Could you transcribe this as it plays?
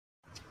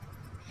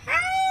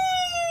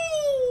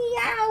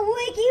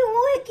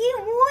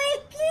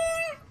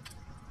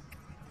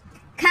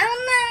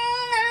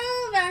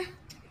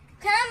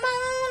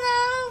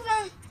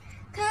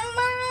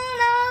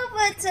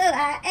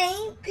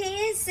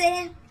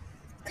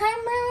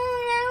Come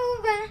on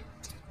over.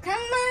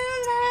 Come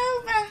on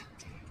over.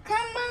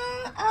 Come on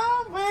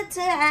over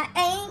to I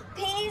ain't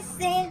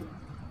pissing.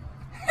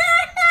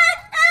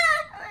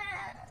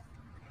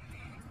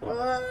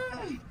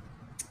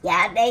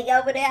 Y'all, they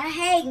over there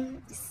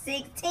hating.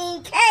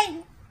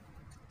 16K.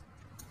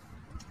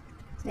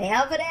 They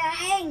over there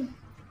hating.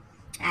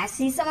 I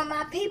see some of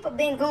my people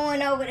been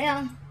going over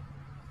there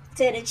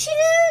to the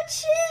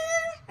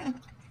choo-choo.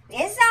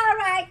 It's all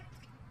right.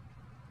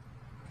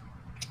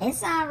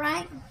 It's all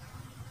right.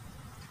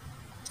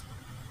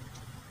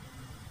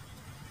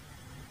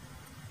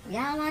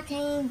 Y'all, I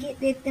can't get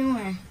this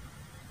doing.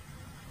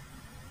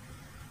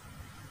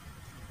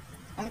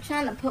 I'm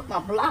trying to put my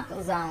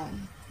blockers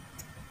on.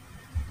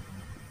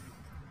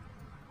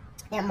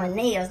 And my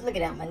nails, look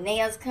at that. My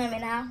nails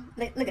coming out.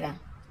 Look at that.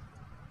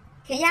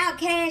 Can y'all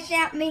cash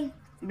out me?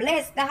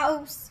 Bless the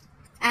host.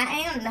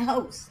 I am the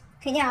host.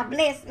 Can y'all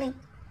bless me?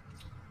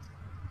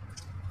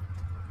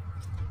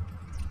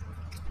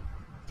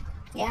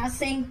 Y'all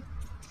see?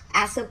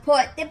 I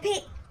support the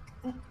pig.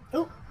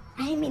 Ooh,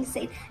 I didn't mean to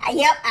say.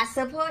 Yep, I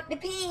support the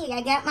pig.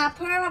 I got my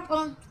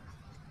purple.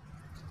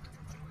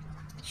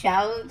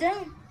 Sure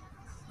do.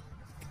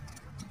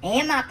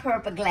 And my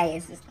purple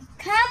glasses.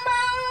 Come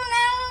on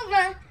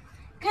over.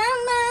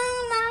 Come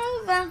on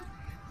over.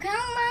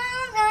 Come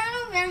on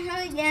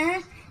over.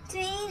 Yeah.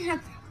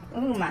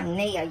 Ooh, my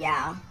nail,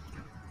 y'all.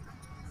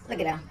 Look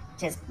at her.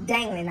 Just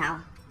dangling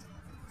out.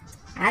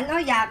 I know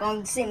y'all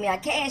gonna send me a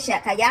cash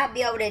out, cause y'all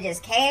be over there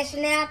just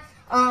cashing out.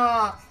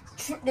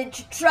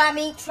 Try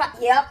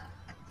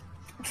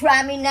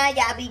me now.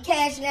 Y'all be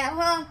cashing out,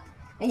 huh?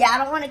 And y'all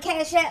don't want to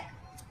cash out,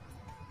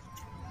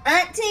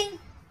 auntie.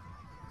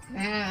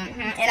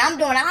 And I'm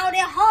doing all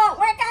that hard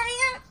work out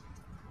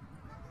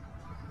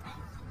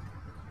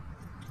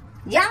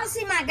here. Y'all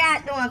see my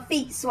guy doing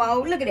feet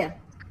swole? Look at that.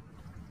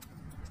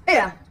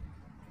 Yeah,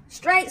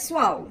 straight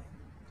swole.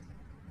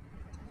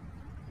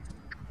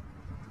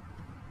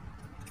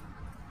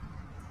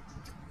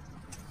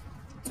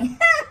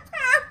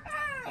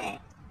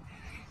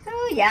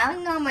 Oh, y'all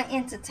know my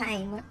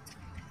entertainment.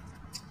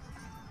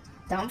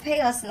 Don't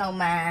pay us no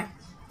mind.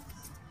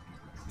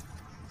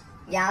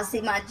 Y'all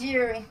see my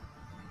jewelry?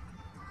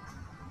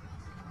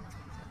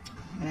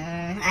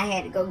 I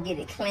had to go get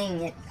it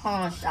clean at the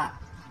pawn shop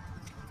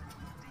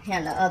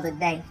here the other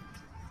day.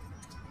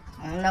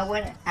 I don't know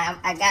what,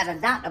 I got a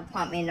doctor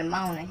appointment in the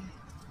morning.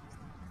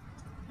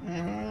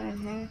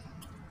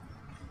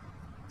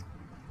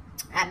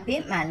 I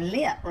bit my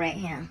lip right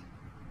here.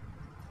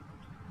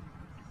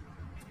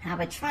 I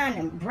was trying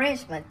to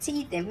brush my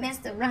teeth and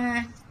messed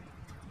around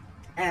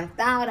and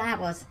thought I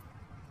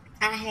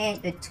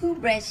had the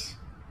toothbrush.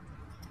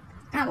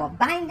 I was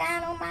biting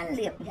down on my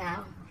lip,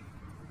 y'all.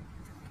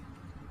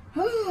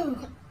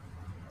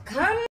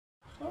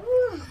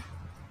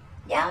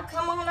 Y'all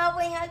come on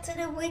over here to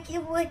the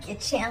Wicked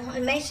channel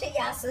and make sure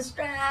y'all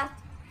subscribe.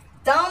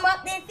 Thumb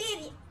up that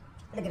video.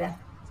 Look at that.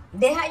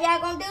 That how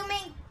y'all gonna do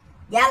me?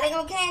 Y'all ain't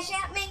gonna cash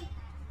out me?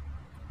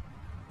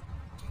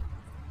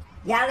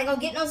 Y'all ain't gonna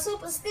get no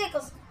super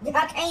stickers.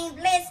 Y'all can't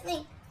bless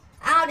me.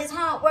 All this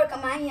hard work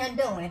I'm out here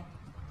doing.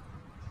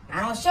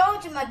 I done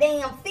showed you my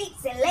damn feet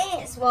and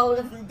legs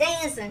swollen from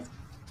dancing.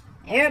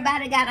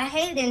 Everybody got a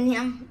hate in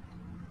him.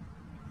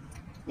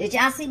 Did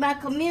y'all see my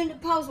community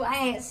post where I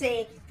had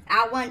said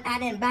I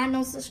didn't buy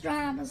no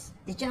subscribers?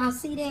 Did y'all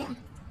see that?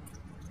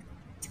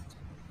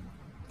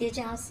 Did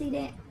y'all see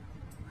that?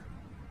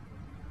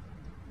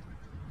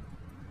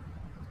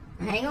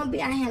 I ain't gonna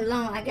be out here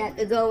long. I got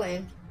to go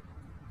and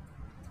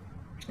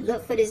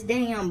look for this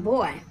damn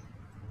boy.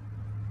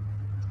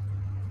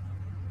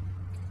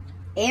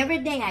 Every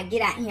day I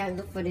get out here and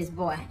look for this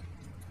boy.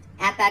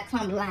 After I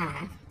come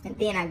live. And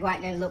then I go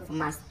out there and look for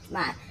my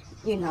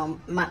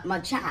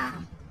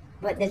child.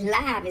 But the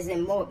live is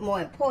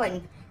more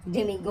important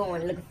than me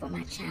going looking for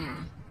my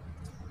child.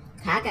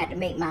 I got to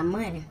make my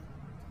money.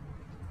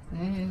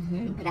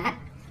 But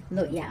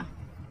look, y'all.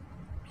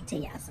 I'll tell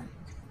y'all something.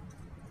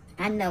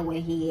 I know where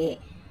he at.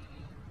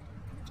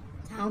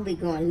 I don't be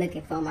going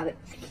looking for my...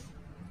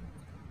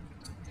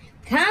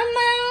 Come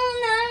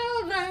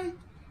on over.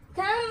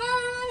 Come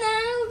on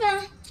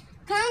over.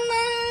 Come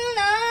on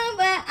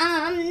over.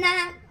 I'm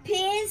not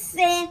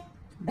pissing.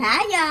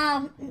 Bye,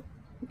 y'all.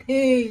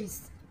 Peace.